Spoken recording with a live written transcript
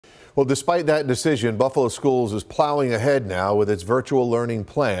Well, despite that decision, Buffalo Schools is plowing ahead now with its virtual learning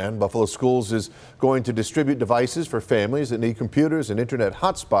plan. Buffalo Schools is going to distribute devices for families that need computers and internet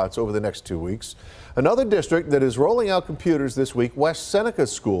hotspots over the next 2 weeks. Another district that is rolling out computers this week, West Seneca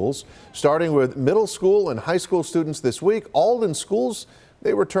Schools, starting with middle school and high school students this week. Alden Schools,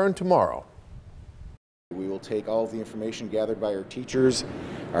 they return tomorrow. We will take all of the information gathered by our teachers,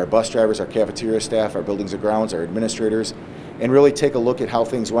 our bus drivers, our cafeteria staff, our buildings and grounds, our administrators, and really take a look at how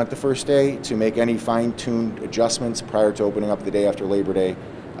things went the first day to make any fine-tuned adjustments prior to opening up the day after Labor Day,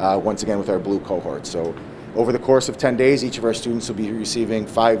 once again with our blue cohort. So over the course of 10 days, each of our students will be receiving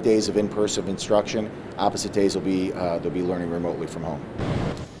 5 days of in-person instruction. Opposite days will be they'll be learning remotely from home.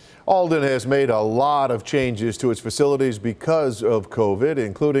 Alden has made a lot of changes to its facilities because of COVID,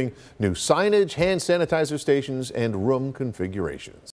 including new signage, hand sanitizer stations, and room configurations.